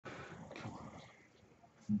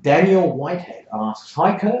Daniel Whitehead asks,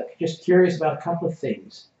 "Hi Kirk, just curious about a couple of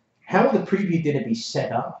things. How will the preview dinner be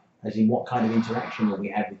set up? As in, what kind of interaction will we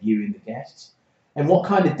have with you and the guests? And what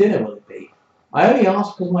kind of dinner will it be? I only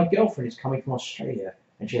ask because my girlfriend is coming from Australia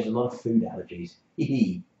and she has a lot of food allergies.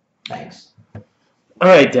 Hehe. Thanks." All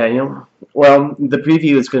right, Daniel. Well, the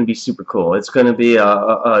preview is going to be super cool. It's going to be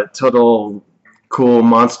a total cool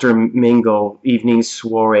monster mingle evening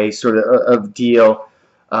soiree sort of deal.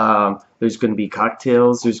 There's going to be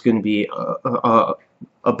cocktails. There's going to be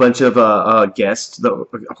a bunch of guests. The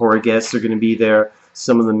horror guests are going to be there.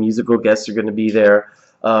 Some of the musical guests are going to be there.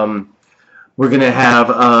 We're going to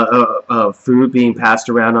have food being passed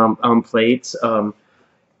around on plates.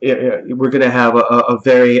 We're going to have a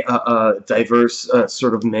very diverse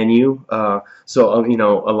sort of menu. So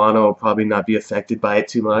Alana will probably not be affected by it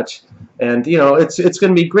too much. And it's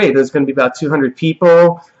going to be great. There's going to be about 200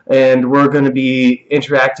 people, and we're going to be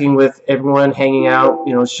interacting with everyone, hanging out,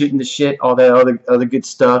 shooting the shit, all that other good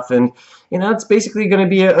stuff. And it's basically going to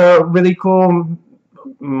be a really cool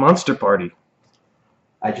monster party.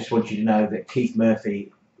 I just want you to know that Keith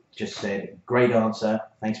Murphy just said, "Great answer.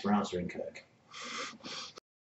 Thanks for answering, Kirk."